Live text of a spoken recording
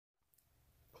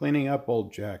Cleaning up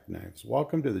old jackknives.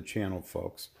 Welcome to the channel,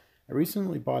 folks. I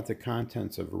recently bought the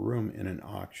contents of a room in an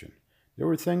auction. There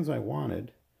were things I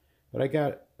wanted, but I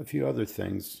got a few other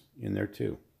things in there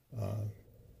too.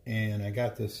 And I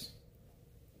got this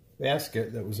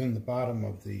basket that was in the bottom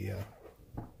of the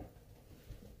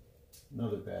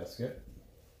another basket.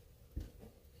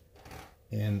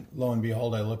 And lo and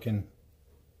behold, I look in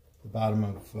the bottom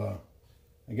of,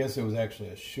 I guess it was actually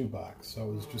a shoebox. So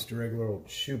it was just a regular old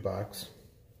shoebox.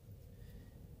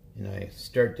 And I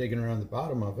start digging around the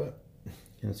bottom of it,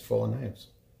 and it's full of knives.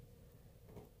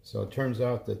 So it turns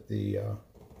out that the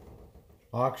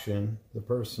auction, the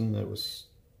person that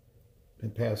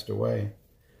had passed away,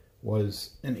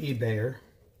 was an eBayer,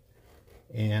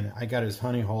 and I got his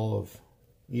honey hole of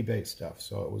eBay stuff.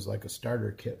 So it was like a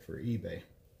starter kit for eBay.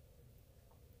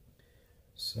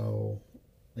 So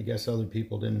I guess other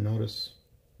people didn't notice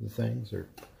the things or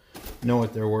know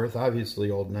what they're worth.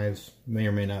 Obviously, old knives may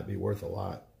or may not be worth a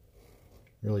lot.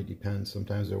 Really depends.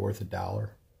 Sometimes they're worth $1,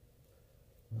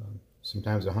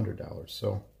 sometimes $100.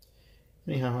 So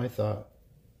anyhow, I thought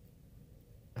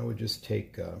I would just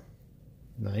take a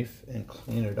knife and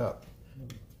clean it up.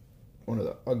 One of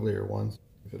the uglier ones,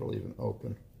 if it'll even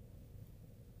open.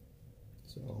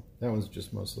 So that one's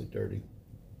just mostly dirty.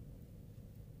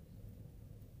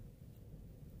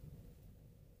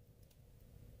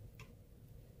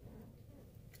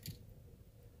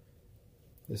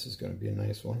 This is going to be a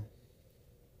nice one.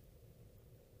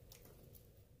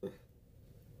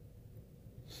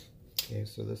 Okay,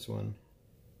 so this one,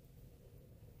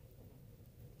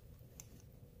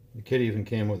 the kit even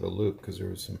came with a loop because there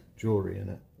was some jewelry in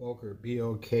it. Boker,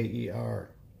 B-O-K-E-R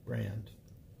brand.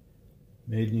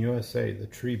 Made in USA, the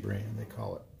tree brand they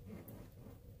call it.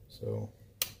 So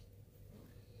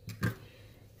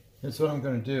that's what I'm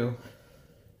going to do.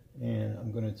 And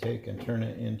I'm going to take and turn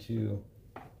it into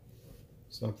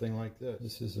something like this.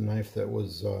 This is a knife that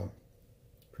was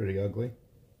pretty ugly.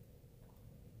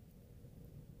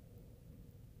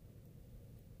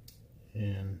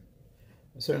 And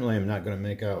I certainly am not going to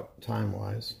make out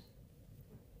time-wise,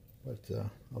 but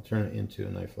I'll turn it into a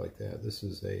knife like that. This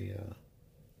is a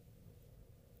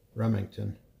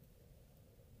Remington.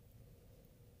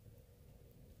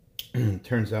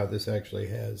 Turns out this actually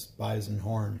has bison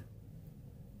horn.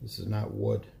 This is not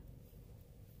wood.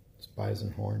 It's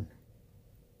bison horn.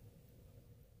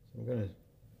 So I'm going to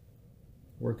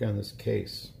work on this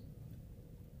case.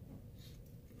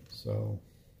 So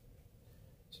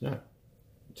it's not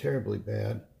terribly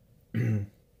bad.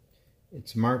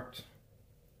 It's marked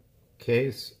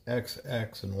case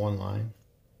XX in one line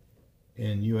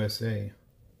and USA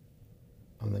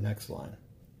on the next line.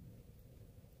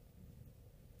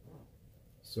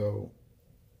 So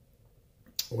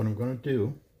what I'm going to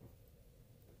do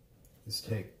is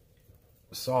take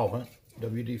solvent,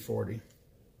 WD-40,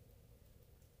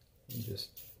 and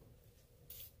just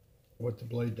wet the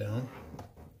blade down.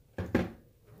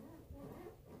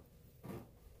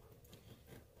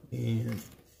 And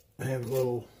I have a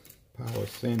little pile of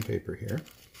sandpaper here.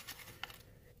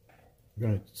 I'm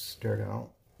going to start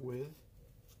out with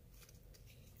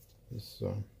this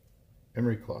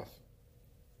emery cloth.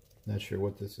 Not sure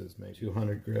what this is, maybe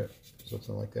 200 grit,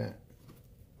 something like that.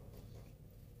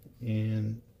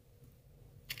 And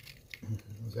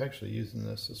I was actually using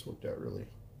this. This worked out really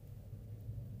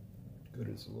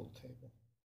good as a little table.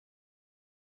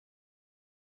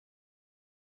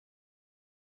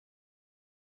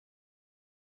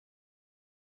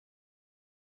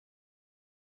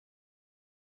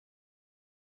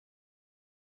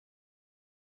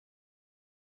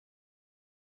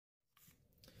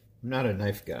 I'm not a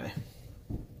knife guy.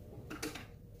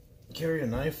 Carry a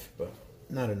knife, but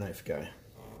not a knife guy.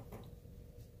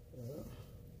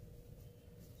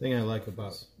 Thing I like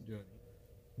about doing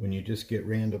when you just get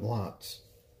random lots,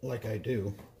 like I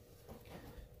do,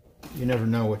 you never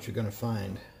know what you're going to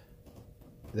find.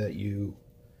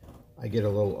 I get a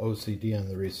little OCD on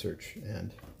the research,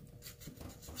 and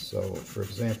so, for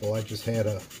example, I just had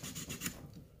a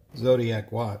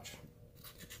Zodiac watch.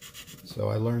 So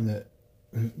I learned that,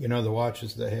 you know, the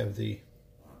watches that have the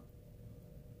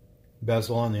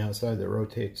bezel on the outside that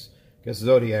rotates. I guess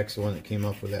Zodiac's the one that came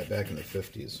up with that back in the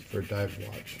 50s for a dive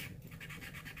watch.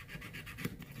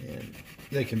 And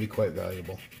they can be quite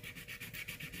valuable.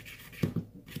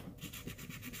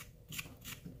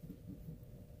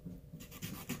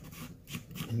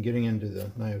 I'm getting into the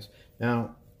knives.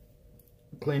 Now,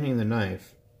 cleaning the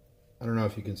knife, I don't know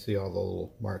if you can see all the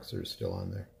little marks that are still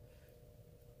on there.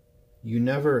 You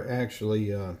never actually,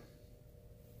 you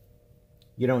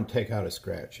don't take out a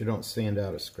scratch. You don't sand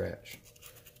out a scratch.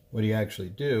 What you actually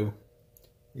do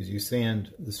is you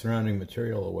sand the surrounding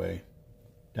material away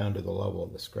down to the level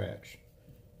of the scratch.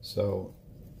 So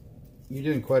you're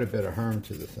doing quite a bit of harm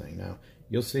to the thing. Now,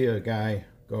 you'll see a guy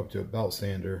go up to a belt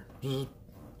sander,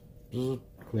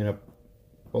 clean up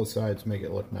both sides, make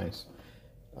it look nice.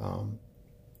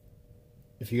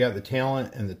 If you got the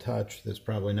talent and the touch, that's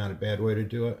probably not a bad way to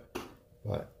do it.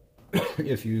 But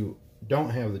if you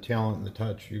don't have the talent and the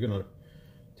touch, you're going to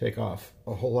take off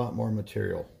a whole lot more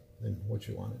material than what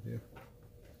you want to do.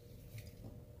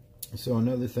 So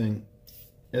another thing,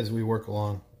 as we work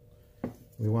along,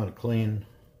 we want to clean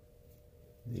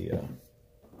the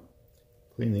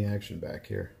action back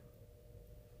here.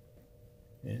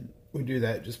 And we do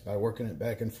that just by working it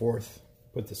back and forth.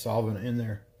 Put the solvent in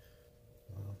there.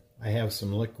 I have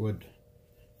some liquid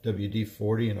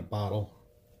WD-40 in a bottle.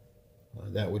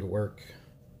 That would work.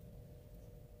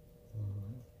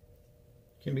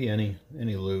 Can be any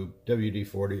lube.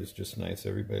 WD-40 is just nice.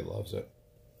 Everybody loves it.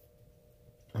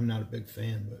 I'm not a big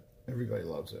fan, but everybody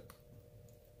loves it.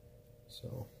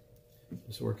 So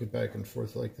just work it back and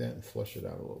forth like that and flush it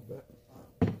out a little bit.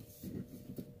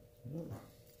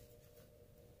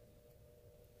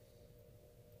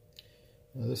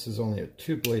 Now this is only a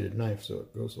two-bladed knife, so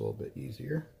it goes a little bit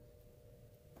easier.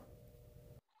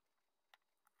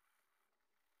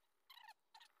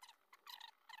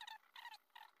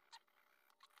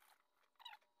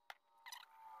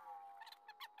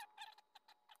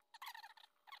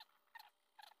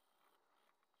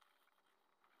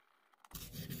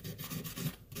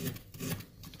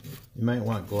 You might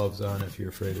want gloves on if you're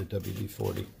afraid of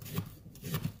WD-40.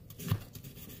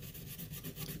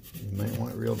 You might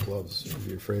want real gloves if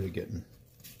you're afraid of getting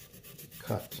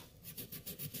cut.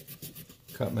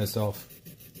 Cut myself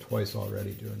twice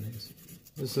already doing these.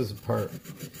 This is a part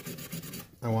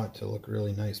I want to look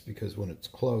really nice because when it's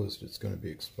closed, it's going to be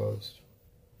exposed.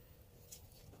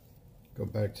 Go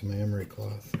back to my emery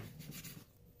cloth.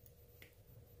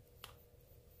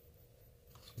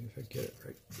 See if I get it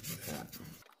right like that.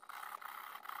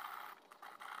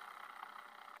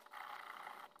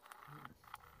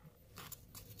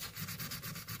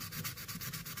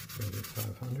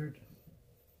 500.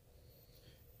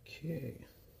 Okay.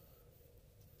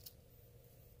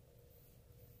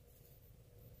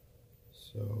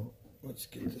 So let's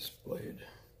get this blade.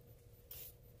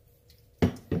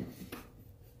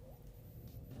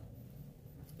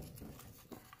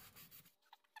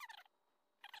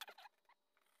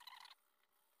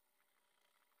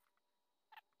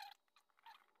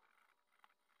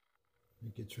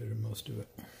 It gets rid of most of it.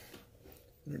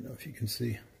 I don't know if you can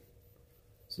see.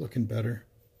 It's looking better.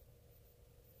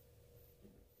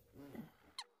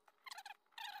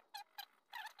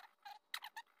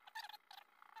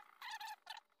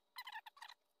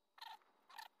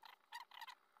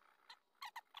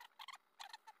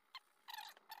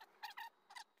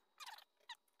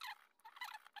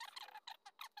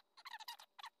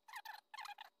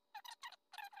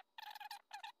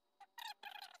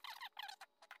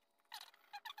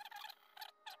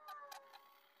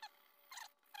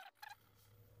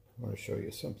 I want to show you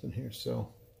something here. So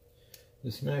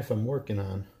this knife I'm working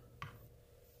on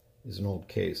is an old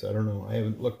case. I don't know, I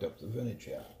haven't looked up the vintage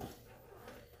yet,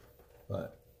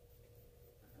 but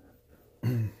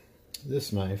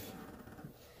this knife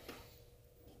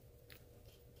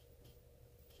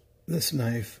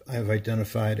I've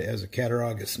identified as a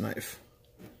Cattaraugus knife.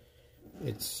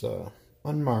 It's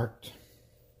unmarked.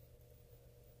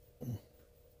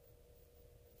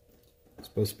 It's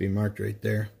supposed to be marked right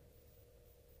there.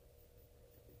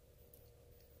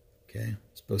 Okay,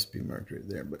 it's supposed to be marked right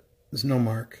there, but there's no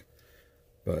mark.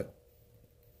 But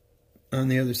on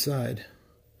the other side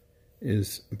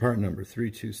is part number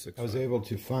 326. I was able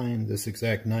to find this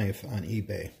exact knife on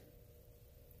eBay,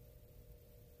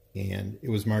 and it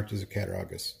was marked as a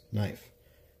Cattaraugus knife.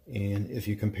 And if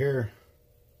you compare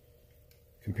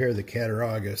the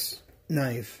Cattaraugus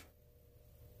knife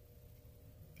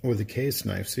with the case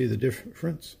knife, see the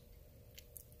difference?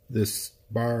 This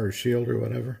bar or shield or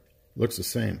whatever looks the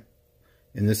same.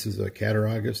 And this is a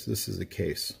Cattaraugus, this is a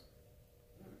case.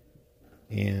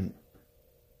 And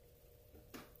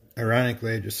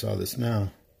ironically, I just saw this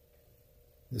now.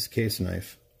 This case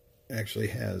knife actually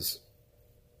has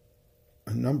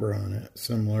a number on it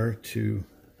similar to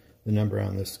the number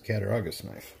on this Cattaraugus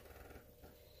knife.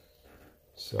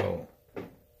 So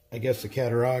I guess the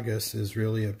Cattaraugus is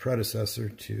really a predecessor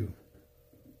to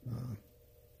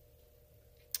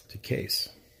case.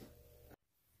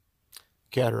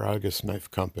 Cattaraugus Knife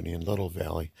Company in Little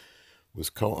Valley was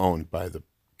co-owned by the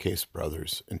Case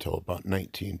brothers until about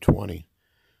 1920,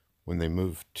 when they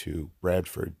moved to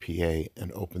Bradford, PA,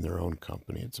 and opened their own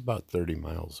company. It's about 30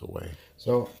 miles away.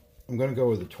 So I'm going to go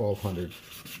with the 1200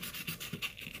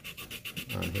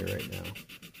 on here right now.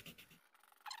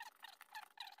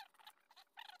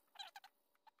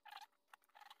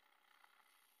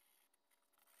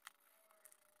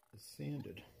 It's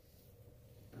sanded.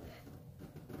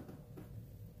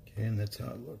 Okay, and that's how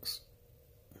it looks.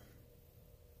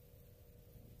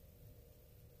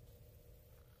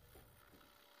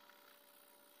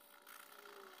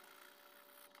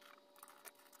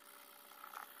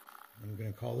 I'm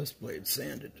going to call this blade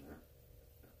sanded.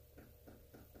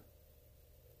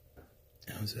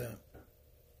 How's that?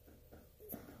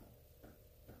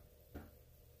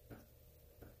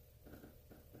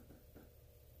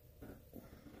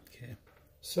 Okay.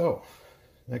 So,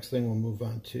 next thing we'll move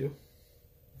on to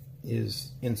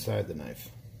is inside the knife.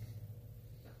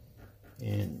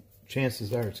 And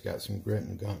chances are it's got some grit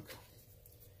and gunk.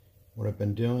 What I've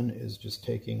been doing is just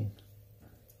taking,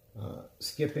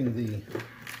 skipping the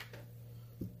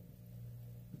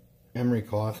emery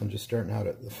cloth and just starting out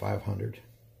at the 500.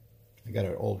 I got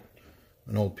an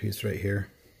old piece right here,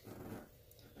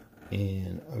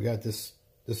 and I've got this.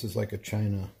 This is like a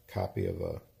China copy of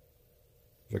a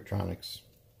Victronics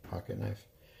pocket knife.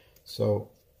 So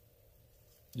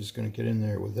I'm just going to get in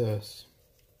there with this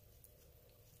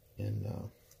and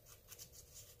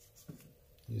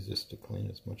use this to clean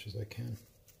as much as I can.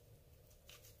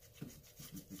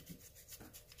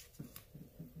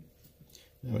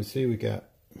 Now we see we got,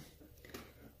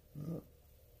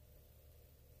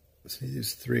 see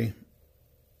these three,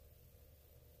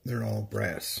 they're all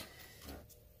brass.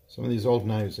 Some of these old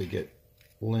knives, they get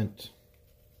lint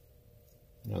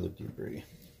and other debris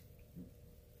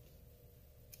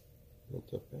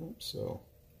built up in them, so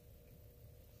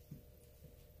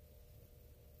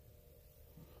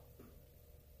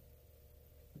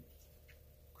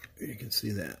you can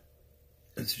see that.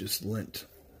 It's just lint.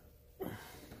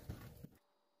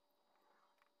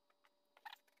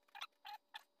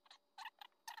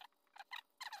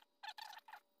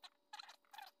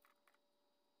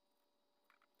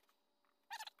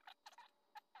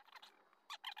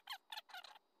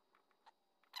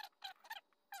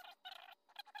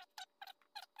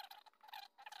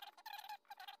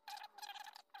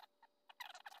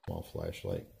 Small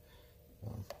flashlight.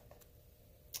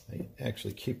 I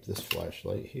actually keep this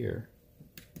flashlight here.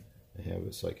 I have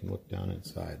it so I can look down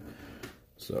inside.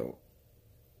 So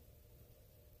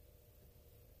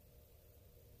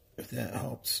if that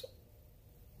helps,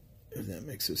 if that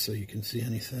makes it so you can see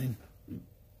anything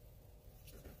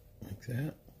like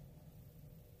that,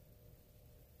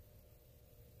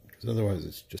 because otherwise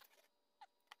it's just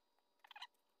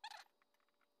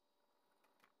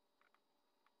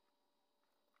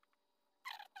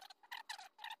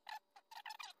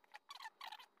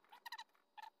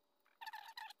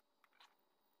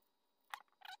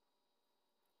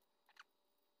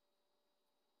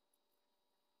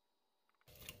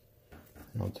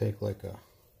I'll take like a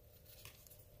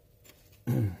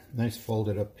nice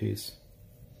folded up piece.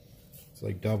 It's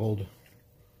like doubled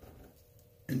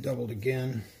and doubled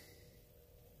again.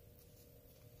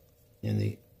 And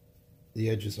the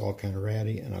edge is all kind of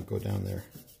ratty, and I'll go down there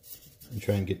and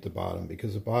try and get the bottom,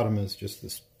 because the bottom is just the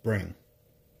spring.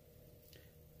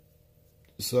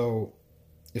 So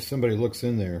if somebody looks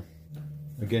in there,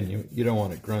 again, you don't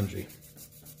want it grungy.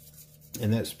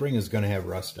 And that spring is going to have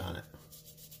rust on it.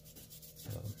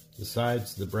 The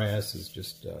sides, the brass is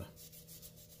just a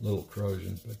little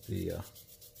corrosion, but the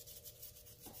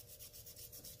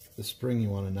spring you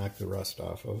want to knock the rust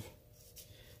off of.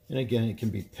 And again, it can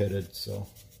be pitted, so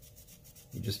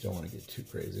you just don't want to get too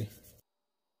crazy.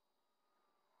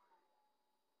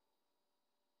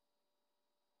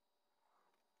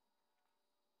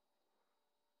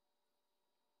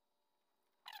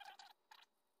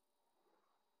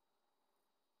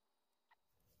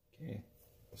 Okay,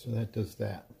 so that does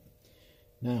that.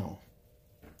 Now,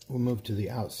 we'll move to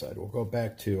the outside. We'll go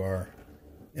back to our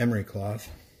emery cloth,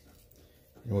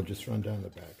 and we'll just run down the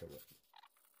back of it.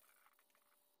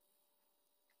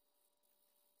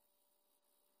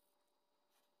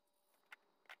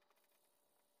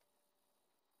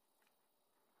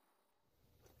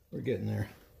 We're getting there.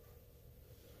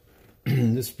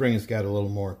 This spring has got a little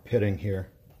more pitting here,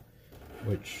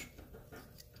 which,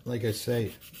 like I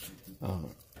say,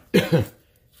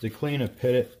 to clean a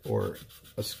pit or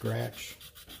a scratch,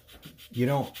 you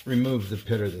don't remove the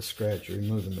pit or the scratch, you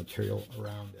remove the material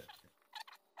around it.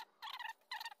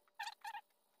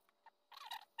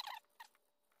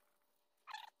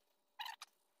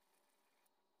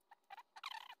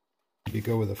 If you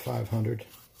go with a 500,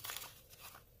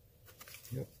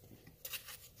 yep,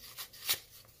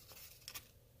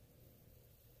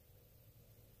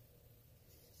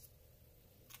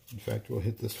 In fact, we'll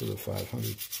hit this with a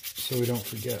 500 so we don't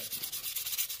forget.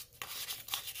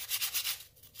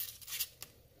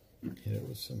 Hit it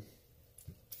with some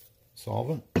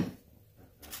solvent.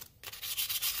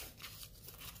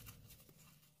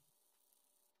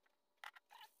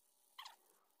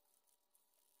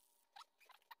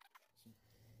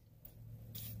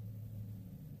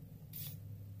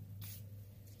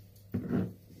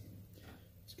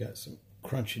 It's got some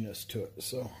crunchiness to it,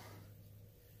 so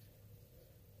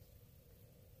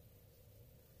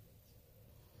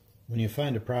when you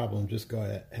find a problem, just go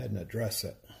ahead and address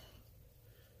it,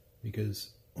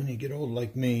 because when you get old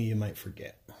like me, you might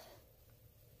forget.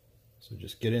 So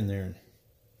just get in there and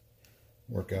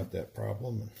work out that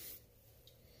problem,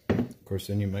 and of course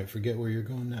then you might forget where you're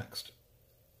going next.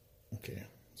 Okay,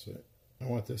 so I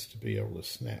want this to be able to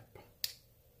snap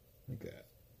like that.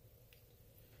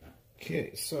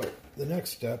 Okay, so the next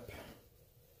step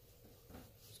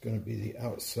is going to be the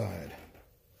outside.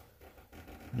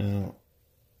 Now,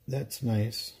 that's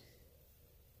nice.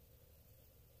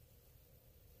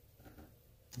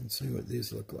 Let's see what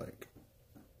these look like.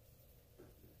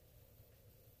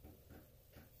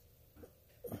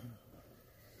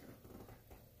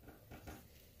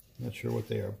 Not sure what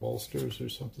they are, bolsters or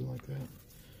something like that.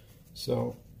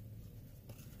 So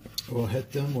we'll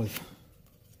hit them with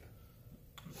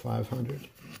 500.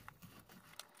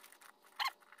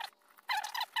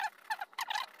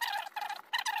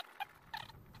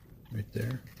 Right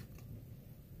there.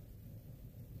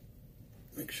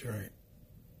 Make sure I...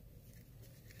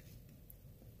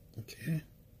 Okay.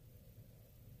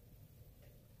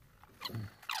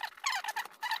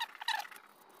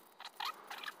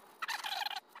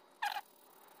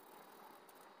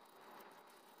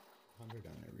 On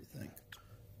everything.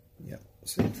 Yep,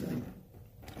 same thing.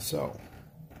 So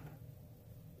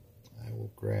I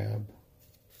will grab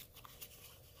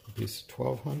a piece of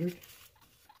 1200.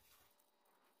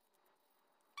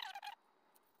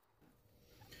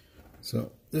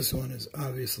 So this one is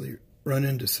obviously run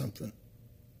into something,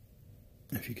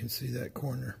 if you can see that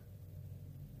corner.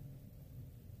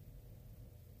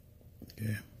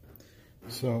 Okay,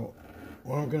 so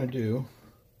what I'm going to do,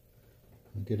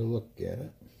 I'll get a look at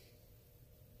it.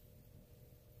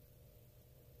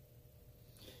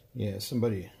 Yeah,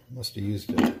 somebody must have used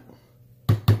it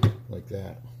like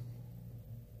that.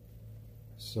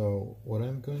 So what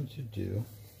I'm going to do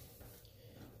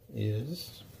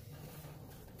is,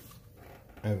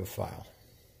 I have a file.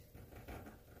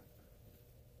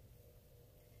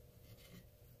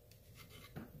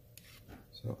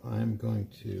 So I'm going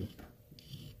to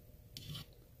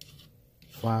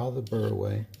file the burr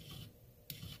away.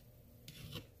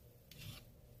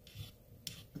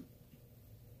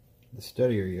 The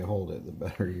steadier you hold it, the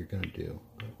better you're going to do.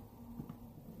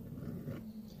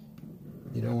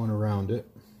 You don't want to round it.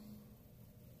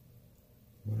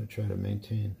 You want to try to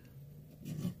maintain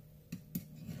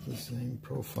the same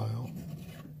profile.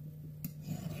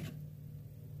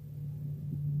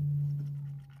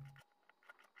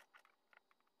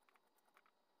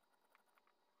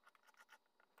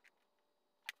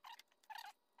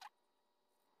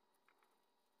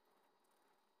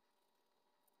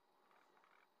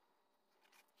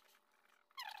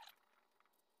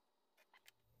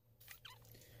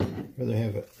 Rather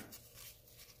have it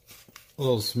a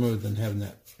little smooth than having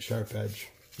that sharp edge.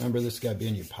 Remember, this got to be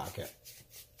in your pocket.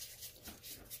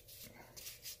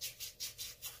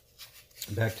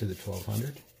 Back to the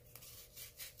 1200.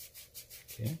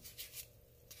 Okay.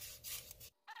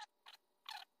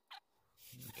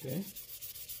 Okay.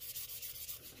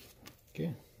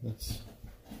 Okay,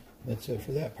 that's it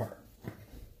for that part.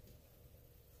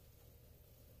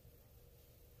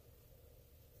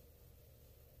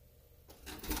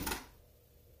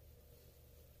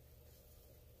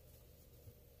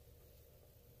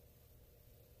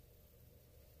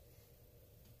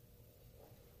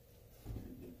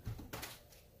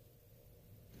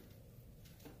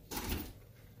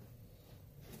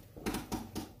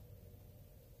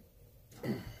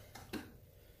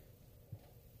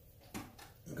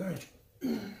 Good.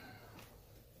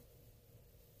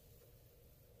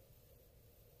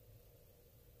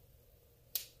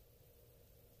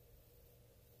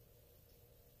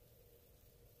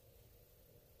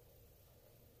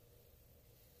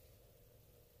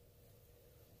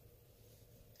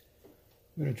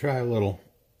 I'm going to try a little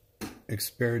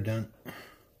experiment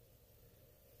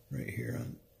right here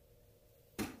on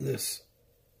this.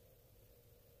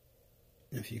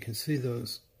 If you can see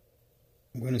those,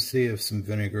 I'm going to see if some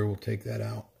vinegar will take that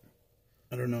out.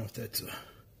 I don't know if that's a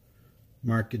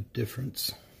marked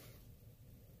difference.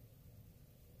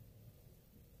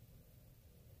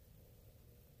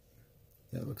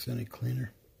 that looks any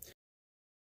cleaner.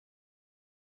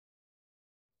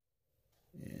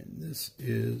 And this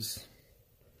is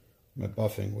my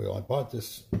buffing wheel. I bought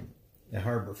this at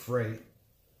Harbor Freight.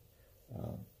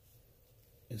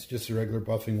 It's just a regular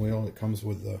buffing wheel. It comes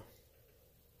with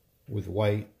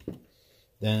white.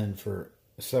 Then for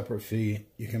a separate fee,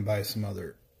 you can buy some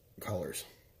other colors.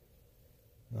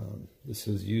 This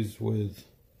is used with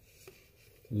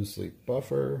loose leaf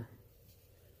buffer.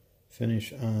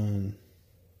 Finish on.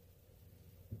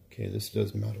 Okay, this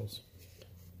does metals.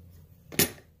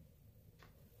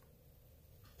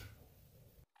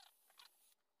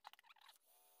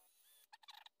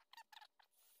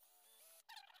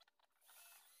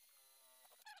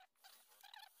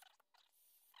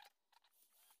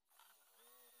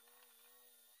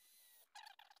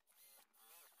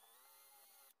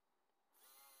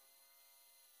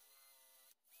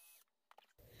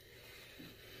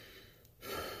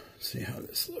 See how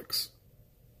this looks.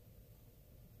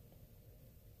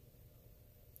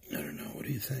 I don't know. What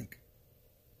do you think?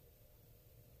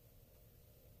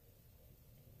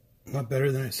 A lot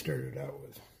better than I started out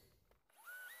with.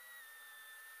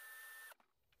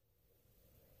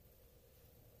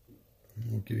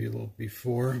 We'll give you a little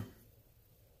before.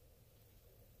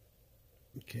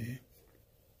 Okay.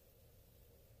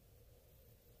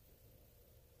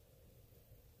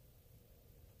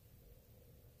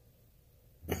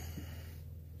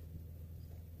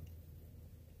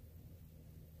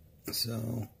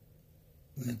 So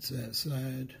that's that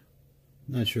side.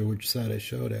 Not sure which side I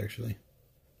showed actually.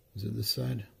 Is it this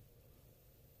side?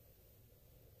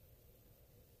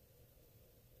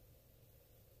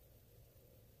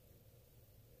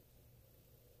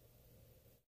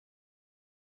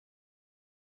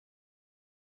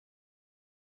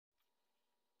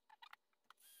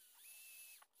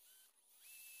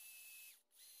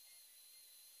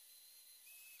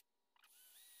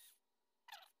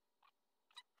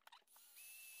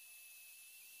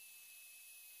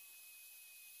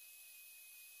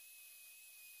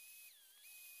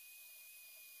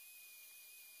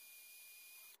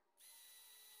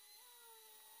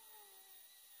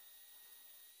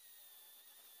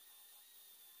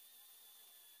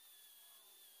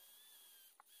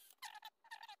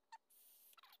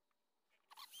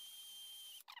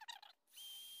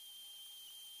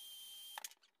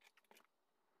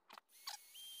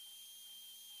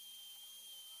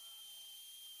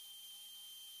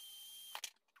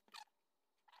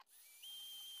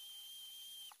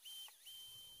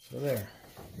 So there.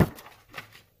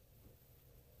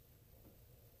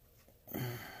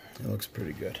 It looks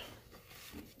pretty good.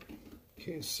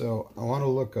 Okay, so I want to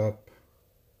look up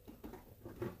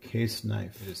Case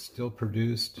knife. It is still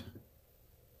produced.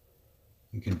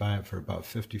 You can buy it for about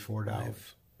 $54.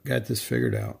 I've got this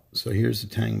figured out. So here's the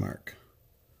tang mark.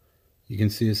 You can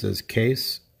see it says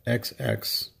Case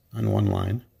XX on one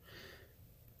line,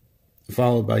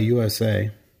 followed by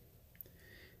USA,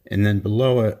 and then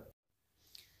below it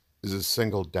is a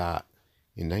single dot.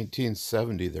 In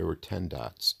 1970, there were 10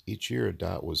 dots. Each year, a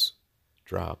dot was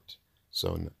dropped,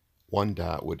 so one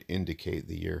dot would indicate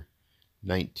the year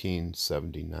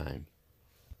 1979.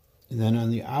 And then on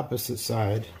the opposite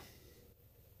side,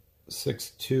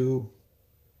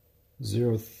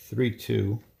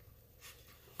 62032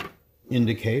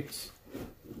 indicates.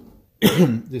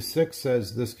 The 6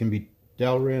 says this can be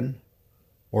Delrin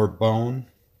or bone.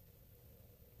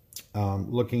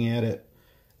 Looking at it,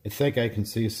 I think I can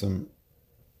see some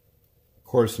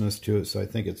coarseness to it, so I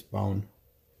think it's bone.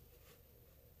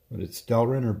 But it's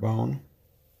Delrin or bone.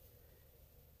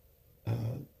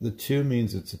 The 2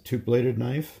 means it's a two-bladed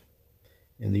knife,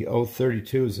 and the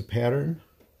 032 is a pattern,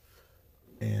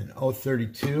 and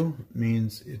 032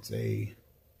 means is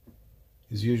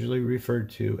usually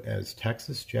referred to as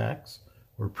Texas jacks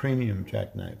or premium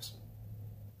jackknives.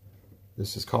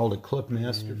 This is called a clip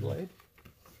master blade.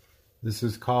 This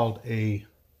is called a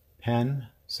Penn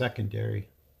secondary.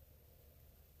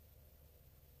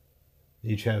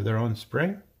 They each have their own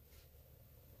spring,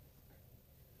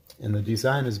 and the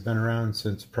design has been around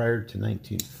since prior to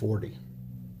 1940.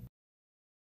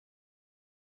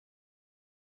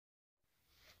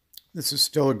 This is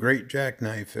still a great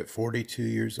jackknife at 42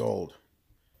 years old.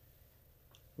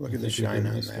 Look at the shine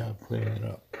on that. Clearing it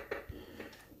up.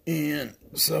 And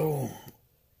so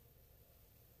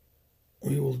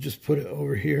we will just put it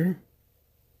over here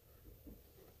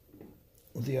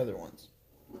with the other ones.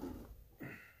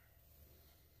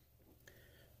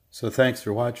 So thanks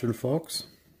for watching, folks.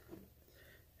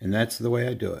 And that's the way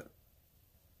I do it.